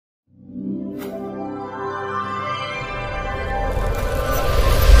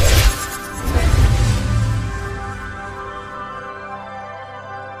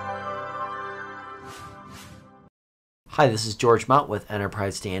Hi, this is George Mount with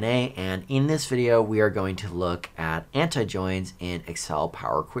Enterprise DNA, and in this video we are going to look at anti-joins in Excel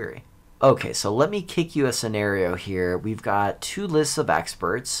Power Query. Okay, so let me kick you a scenario here. We've got two lists of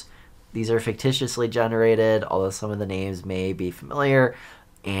experts. These are fictitiously generated, although some of the names may be familiar.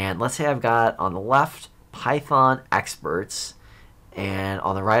 And let's say I've got on the left Python experts, and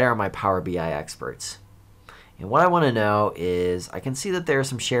on the right are my Power BI experts. And what I want to know is, I can see that there are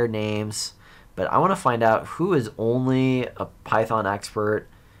some shared names, but I want to find out who is only a Python expert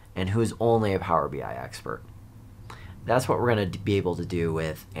and who's only a Power BI expert. That's what we're going to be able to do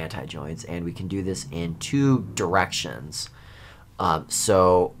with anti-joins, and we can do this in two directions.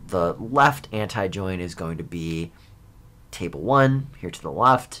 So the left anti-join is going to be table 1 here to the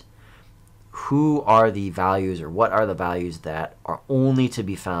left. Who are the values, or what are the values that are only to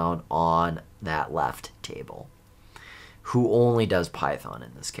be found on that left table? Who only does Python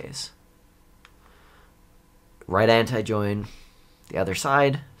in this case? Right anti-join, the other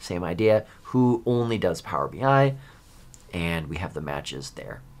side, same idea. Who only does Power BI? And we have the matches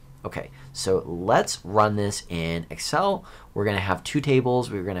there. Okay, so let's run this in Excel. We're going to have two tables.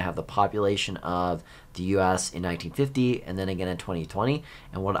 We're going to have the population of the US in 1950 and then again in 2020.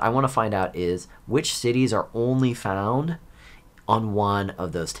 And what I want to find out is which cities are only found on one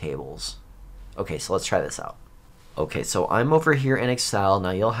of those tables. Okay, so let's try this out. Okay, so I'm over here in Excel.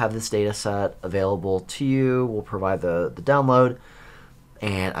 Now you'll have this data set available to you. We'll provide the download.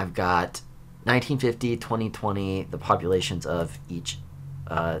 And I've got 1950, 2020, the populations of each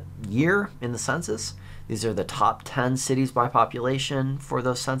year in the census. These are the top 10 cities by population for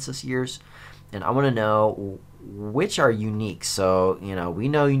those census years. And I want to know which are unique. So, you know, we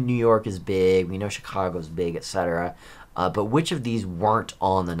know New York is big, we know Chicago is big, etc. But which of these weren't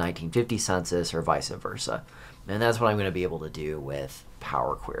on the 1950 census or vice versa? And that's what I'm going to be able to do with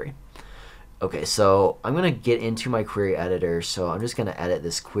Power Query. Okay, so I'm going to get into my query editor. So I'm just going to edit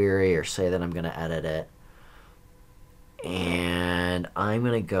this query, or say that I'm going to edit it. And I'm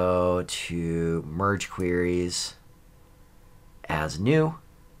going to go to Merge Queries as New.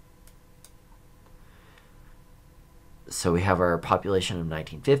 So we have our population of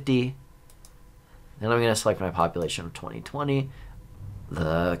 1950. Then I'm going to select my population of 2020.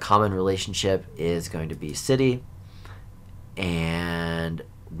 The common relationship is going to be city. And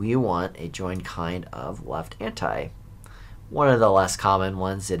we want a join kind of left anti. One of the less common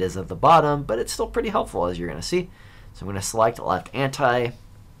ones, it is at the bottom, but it's still pretty helpful, as you're going to see. So I'm going to select left anti,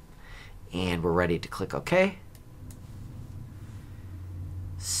 and we're ready to click OK.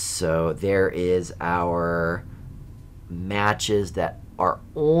 So there is our matches that are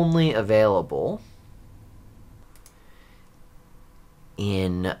only available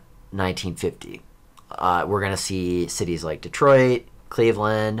in 1950. We're going to see cities like Detroit,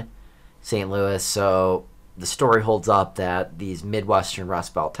 Cleveland, St. Louis. So the story holds up that these Midwestern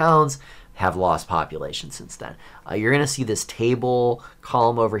Rust Belt towns have lost population since then. You're going to see this table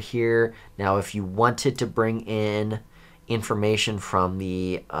column over here. Now, if you wanted to bring in information from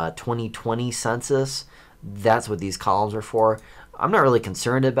the 2020 census, that's what these columns are for. I'm not really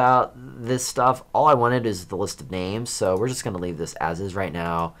concerned about this stuff. All I wanted is the list of names, so we're just going to leave this as is right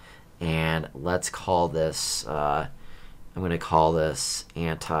now. And let's call this, I'm going to call this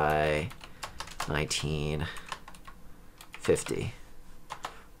anti-1950.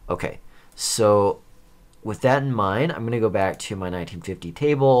 Okay, so with that in mind, I'm going to go back to my 1950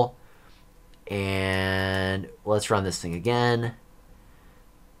 table, and let's run this thing again.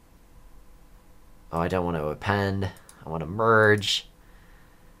 Oh, I don't want to append. I want to merge.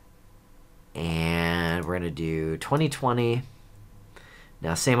 And we're going to do 2020.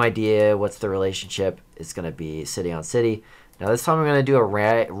 Now, same idea. What's the relationship? It's going to be city on city. Now, this time I'm going to do a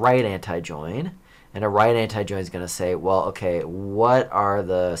right anti-join. And a right anti-join is going to say, well, okay, what are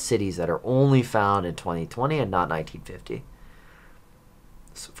the cities that are only found in 2020 and not 1950?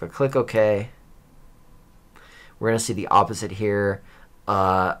 So if I click OK, we're going to see the opposite here.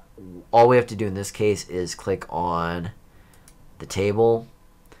 All we have to do in this case is click on the table,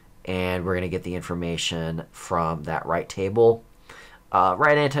 and we're going to get the information from that right table.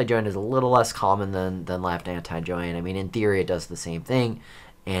 Right anti-join is a little less common than left anti-join. I mean, in theory, it does the same thing.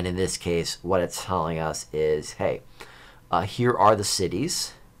 And in this case, what it's telling us is, hey, here are the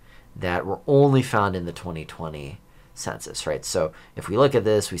cities that were only found in the 2020 census, right? So if we look at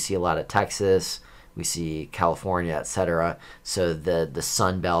this, we see a lot of Texas, we see California, etc. So the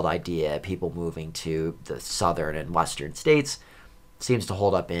Sun Belt idea, people moving to the southern and western states, seems to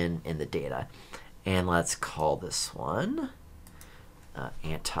hold up in the data. And let's call this one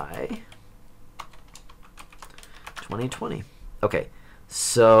anti-2020. Okay,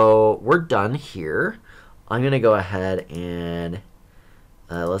 so we're done here. I'm going to go ahead and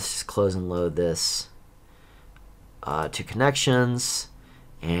let's just close and load this to connections,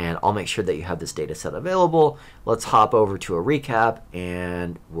 and I'll make sure that you have this data set available. Let's hop over to a recap,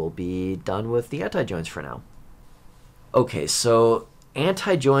 and we'll be done with the anti-joins for now. Okay, so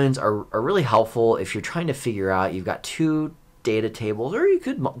anti-joins are really helpful if you're trying to figure out, you've got two data tables, or you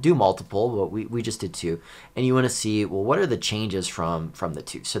could do multiple, but we just did two, and you want to see, well, what are the changes from the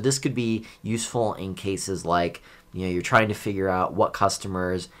two? So this could be useful in cases like, you're trying to figure out what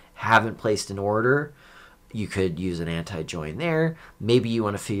customers haven't placed an order. You could use an anti-join there. Maybe you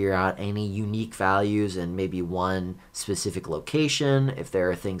want to figure out any unique values in maybe one specific location, if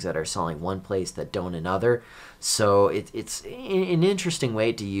there are things that are selling one place that don't another. So it's an interesting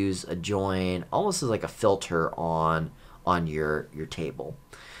way to use a join, almost as like a filter on your table.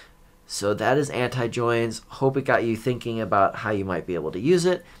 So that is anti-joins. Hope it got you thinking about how you might be able to use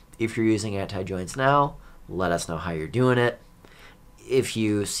it. If you're using anti-joins now, let us know how you're doing it. If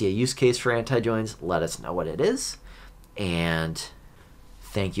you see a use case for anti-joins, let us know what it is. And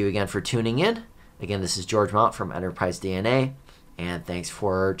thank you again for tuning in. Again, this is George Mount from Enterprise DNA, and thanks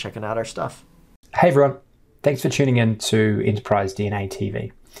for checking out our stuff. Hey everyone, thanks for tuning in to Enterprise DNA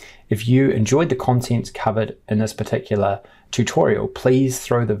TV. If you enjoyed the content covered in this particular tutorial, please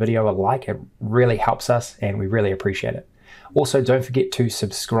throw the video a like. It really helps us and we really appreciate it. Also, don't forget to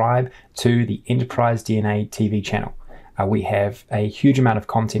subscribe to the Enterprise DNA TV channel. We have a huge amount of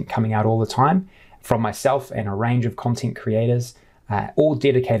content coming out all the time from myself and a range of content creators, all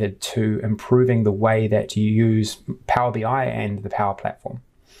dedicated to improving the way that you use Power BI and the Power Platform.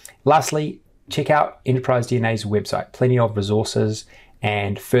 Lastly, check out Enterprise DNA's website. Plenty of resources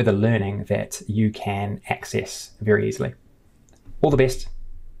and further learning that you can access very easily. All the best.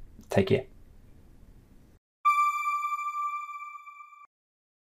 Take care.